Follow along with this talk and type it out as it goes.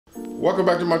Welcome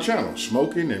back to my channel,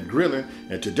 Smokin and Grillin,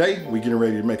 and today we're getting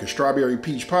ready to make a strawberry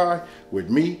peach pie with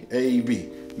me, AB.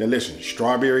 Now listen,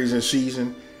 strawberries in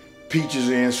season, peaches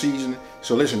are in season.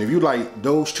 So listen, if you like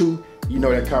those two, you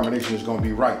know that combination is gonna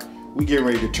be right. We getting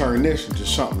ready to turn this into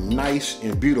something nice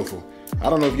and beautiful. I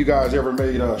don't know if you guys ever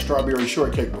made a strawberry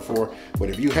shortcake before, but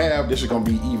if you have, this is gonna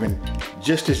be even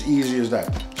just as easy as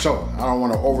that. So I don't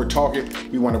wanna over talk it.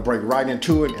 We wanna break right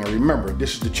into it. And remember,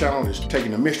 this is the channel that's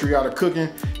taking the mystery out of cooking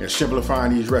and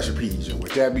simplifying these recipes. And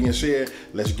with that being said,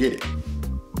 let's get it.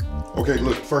 Okay,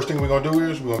 look, first thing we're gonna do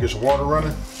is we're gonna get some water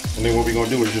running. And then what we're gonna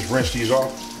do is just rinse these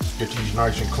off, get these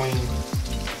nice and clean.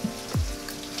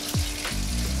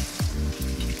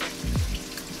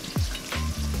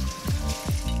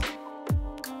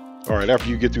 All right, after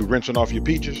you get through rinsing off your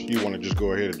peaches, you want to just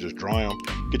go ahead and just dry them.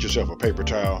 Get yourself a paper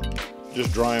towel,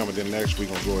 just dry them, and then next we're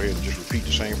gonna go ahead and just repeat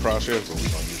the same process, but we're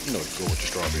gonna use, go with the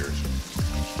strawberries.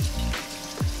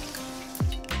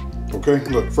 Okay,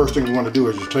 look, first thing we want to do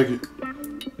is just take it.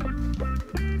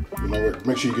 You know what?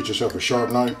 Make sure you get yourself a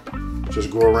sharp knife. Just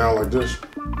go around like this.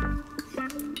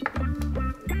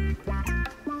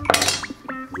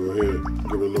 Go ahead,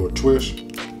 give it a little twist.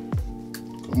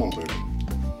 Come on, baby.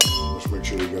 Make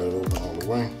sure we got it open all the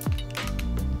way.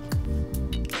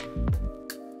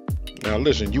 Now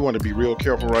listen, you want to be real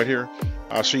careful right here.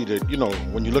 I see that,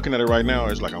 when you're looking at it right now,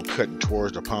 it's like I'm cutting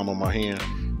towards the palm of my hand.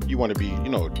 You want to be,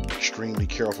 extremely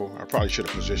careful. I probably should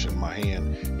have positioned my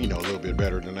hand, a little bit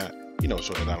better than that,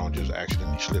 so that I don't just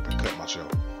accidentally slip and cut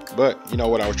myself. But you know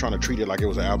what, I was trying to treat it like it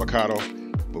was an avocado.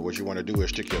 But what you want to do is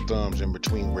stick your thumbs in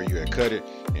between where you had cut it,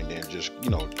 and then just,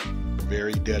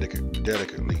 very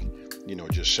delicately,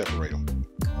 just separate them.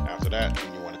 After that,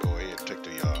 then you want to go ahead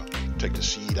and take the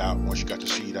seed out. Once you got the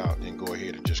seed out, then go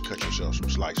ahead and just cut yourself some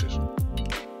slices.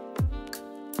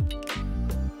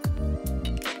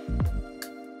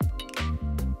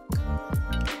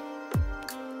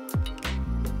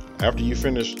 After you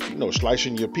finish,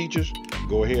 slicing your peaches,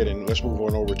 go ahead and let's move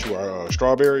on over to our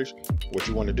strawberries. What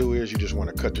you want to do is you just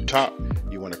want to cut the top.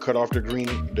 You want to cut off the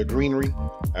greenery.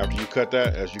 After you cut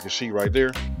that, as you can see right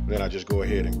there, then I just go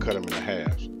ahead and cut them into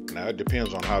halves. Now it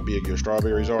depends on how big your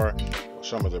strawberries are.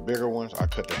 Some of the bigger ones, I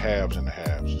cut the halves into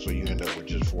halves, so you end up with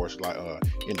just 4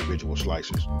 individual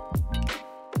slices.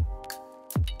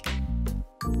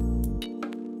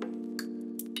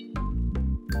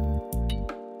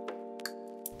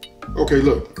 Okay,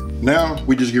 look, now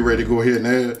we just get ready to go ahead and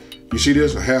add, you see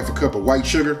this, a half a cup of white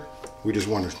sugar. We just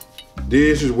want to,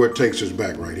 this is what takes us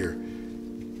back right here.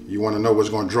 You want to know what's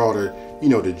going to draw the,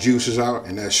 the juices out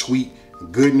and that sweet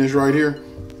goodness right here.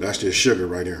 That's this sugar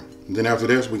right here. And then after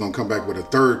this, we're going to come back with a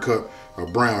 1/3 cup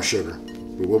of brown sugar.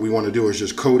 But what we want to do is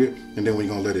just coat it, and then we're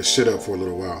going to let it sit up for a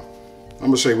little while. I'm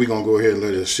going to say we're going to go ahead and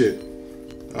let it sit,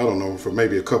 I don't know, for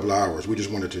maybe a couple of hours. We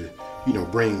just wanted to,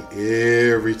 bring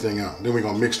everything out. Then we're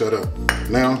going to mix that up.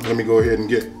 Now, let me go ahead and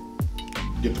get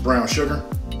the brown sugar.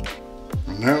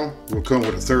 And now, we'll come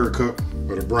with a 1/3 cup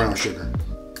of the brown sugar.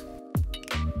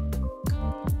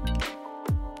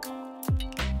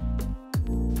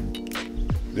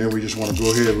 Then we just want to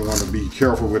go ahead, we want to be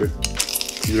careful with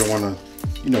it. You don't want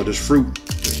to, this fruit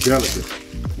is delicate.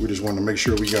 We just want to make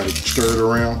sure we got it stirred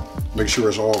around, make sure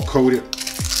it's all coated.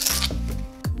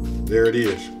 There it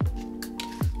is.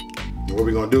 And what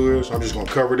we're going to do is, I'm just going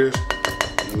to cover this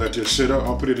and let this sit up.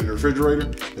 I'll put it in the refrigerator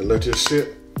and let this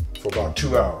sit for about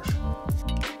 2 hours.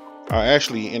 I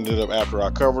actually ended up, after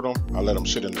I covered them, I let them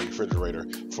sit in the refrigerator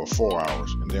for 4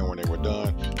 hours. And then when they were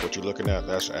done, what you're looking at,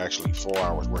 that's actually 4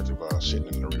 hours worth of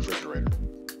sitting in the refrigerator.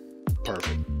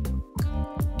 Perfect.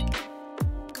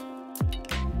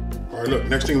 All right, look,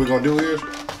 next thing we're gonna do is,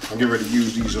 I'm getting ready to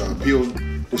use these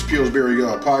this Pillsbury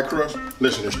pie crust.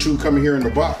 Listen, there's 2 coming here in the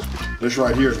box. This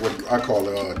right here is what I call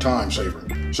a time saver.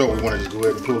 So we wanna just go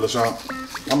ahead and pull this out.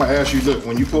 I'm gonna ask you, look,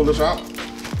 when you pull this out,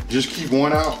 just keep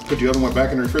one out, put the other one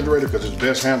back in the refrigerator because it's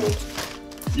best handled,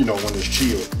 when it's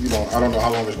chilled. I don't know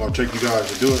how long it's gonna take you guys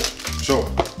to do it. So,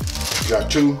 you got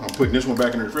 2, I'm putting this one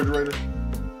back in the refrigerator.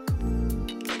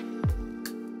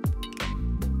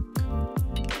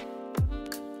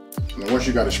 Now once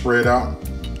you got it spread out,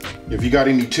 if you got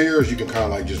any tears, you can kind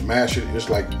of like just mash it. It's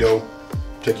like dough.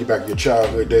 Take you back to your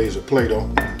childhood days of Play-Doh.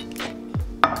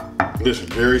 Listen,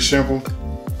 very simple.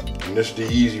 And this is the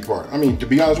easy part. I mean, to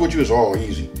be honest with you, it's all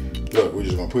easy. Look, we're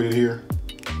just gonna put it here.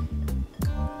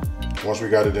 Once we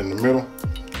got it in the middle,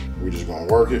 we're just gonna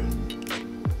work it.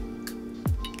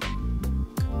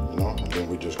 And then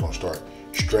we're just gonna start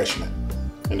stretching it.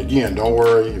 And again, don't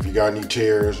worry if you got any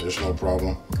tears, it's no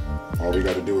problem. All we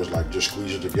gotta do is like just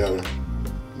squeeze it together,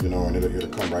 and it'll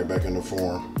come right back into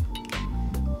form.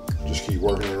 Just keep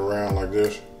working it around like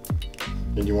this.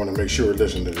 then you want to make sure,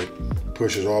 listen, that it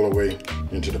pushes all the way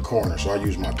into the corner. So I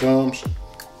use my thumbs.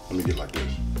 Let me get like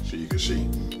this so you can see.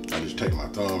 I just take my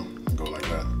thumb and go like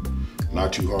that.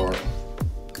 Not too hard.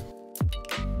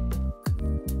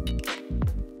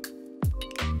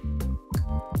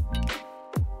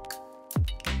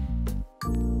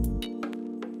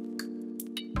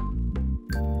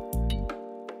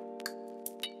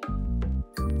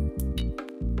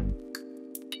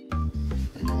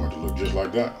 And you want it to look just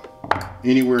like that.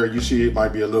 Anywhere you see it might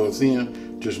be a little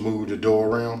thin, just move the dough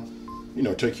around. You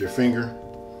know, take your finger.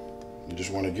 You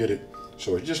just want to get it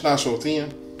so it's just not so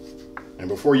thin. And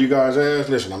before you guys ask,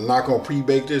 listen, I'm not gonna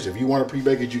pre-bake this. If you want to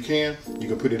pre-bake it, you can. You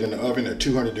can put it in the oven at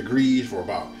 200 degrees for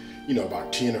about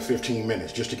 10 or 15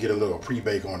 minutes just to get a little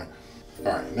pre-bake on it.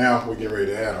 All right, now we're getting ready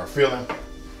to add our filling.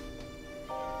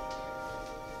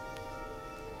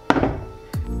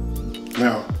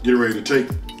 Now, get ready to take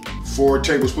 4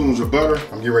 tablespoons of butter.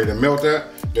 I'm getting ready to melt that.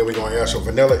 Then we're gonna add some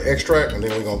vanilla extract, and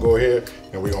then we're gonna go ahead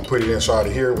and we're gonna put it inside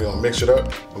of here. We're gonna mix it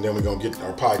up, and then we're gonna get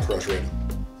our pie crust ready.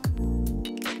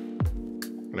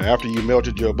 Now, after you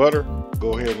melted your butter,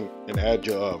 go ahead and add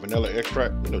your vanilla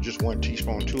extract. Just 1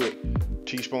 teaspoon to it.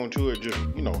 Just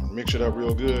mix it up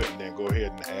real good, and then go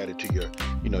ahead and add it to your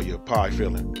your pie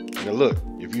filling. Now look,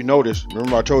 if you notice,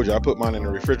 remember I told you I put mine in the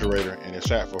refrigerator and it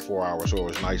sat for 4 hours, so it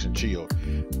was nice and chilled.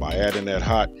 By adding that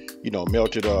hot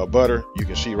melted butter, you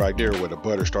can see right there where the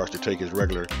butter starts to take its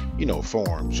regular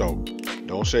form. So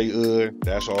don't say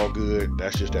that's all good.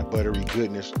 That's just that buttery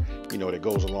goodness that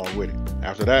goes along with it.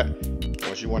 After that,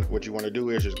 what you want to do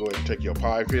is just go ahead and take your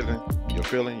pie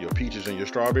filling, your peaches and your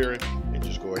strawberry, and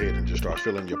just go ahead and just start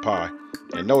filling your pie.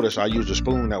 And notice I used a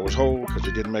spoon that was whole because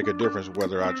it didn't make a difference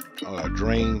whether I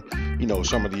drain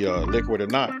some of the liquid or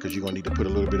not, because you're gonna need to put a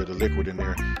little bit of the liquid in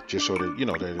there just so that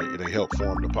that it'll help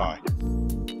form the pie.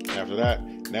 After that,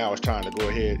 now it's time to go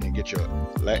ahead and get your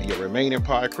remaining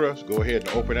pie crust. Go ahead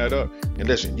and open that up. And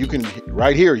listen, you can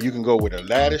right here you can go with a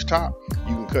lattice top.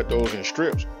 You can cut those in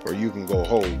strips, or you can go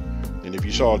whole. And if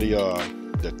you saw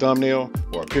the thumbnail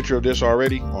or a picture of this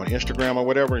already on Instagram or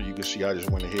whatever, you can see I just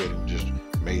went ahead and just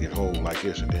made it whole like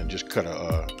this, and then just cut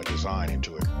a design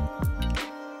into it.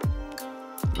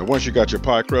 Now once you got your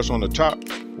pie crust on the top,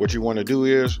 what you want to do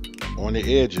is on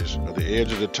the edges of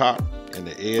the top and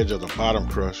the edge of the bottom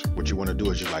crust, what you want to do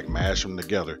is just like mash them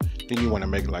together. Then you want to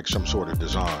make like some sort of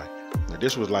design. Now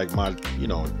this was like my,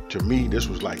 to me this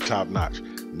was like top notch.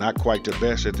 Not quite the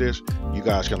best at this. You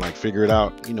guys can like figure it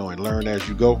out, and learn as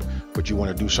you go, but you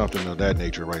want to do something of that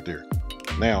nature right there.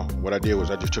 Now what I did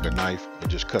was I just took a knife and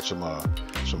just cut some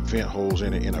vent holes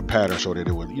in it in a pattern so that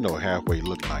it would halfway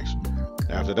look nice.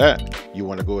 After that, you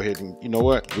want to go ahead and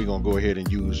we're gonna go ahead and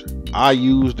I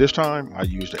used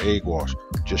the egg wash.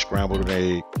 Just scrambled an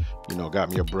egg, got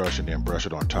me a brush and then brush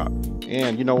it on top.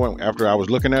 And you know what, after I was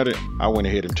looking at it, I went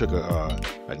ahead and took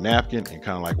a napkin and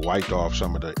kind of like wiped off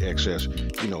some of the excess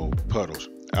puddles.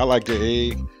 I like the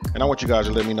egg, and I want you guys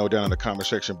to let me know down in the comment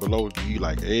section below, do you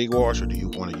like egg wash or do you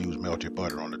want to use melted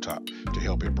butter on the top to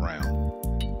help it brown?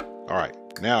 All right,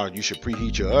 now you should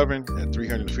preheat your oven at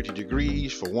 350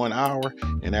 degrees for 1 hour,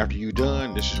 and after you're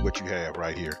done, this is what you have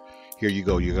right here. Here you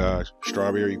go, you guys.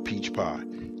 Strawberry peach pie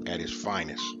at its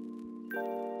finest.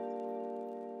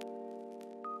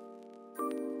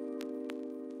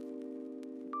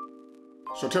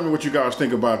 So tell me what you guys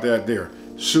think about that there.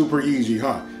 Super easy,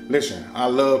 huh? Listen, I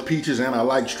love peaches and I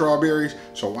like strawberries,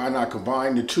 so why not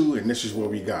combine the two? And this is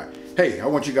what we got. Hey, I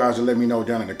want you guys to let me know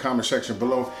down in the comment section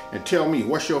below and tell me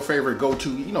what's your favorite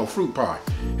go-to, fruit pie.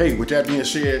 Hey, with that being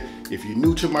said, if you're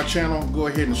new to my channel, go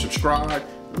ahead and subscribe,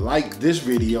 like this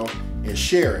video, and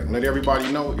share it. And let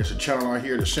everybody know it's a channel out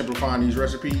here that's simplifying these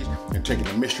recipes and taking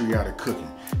the mystery out of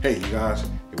cooking. Hey, you guys,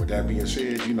 with that being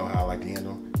said, you know how I like to end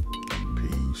them.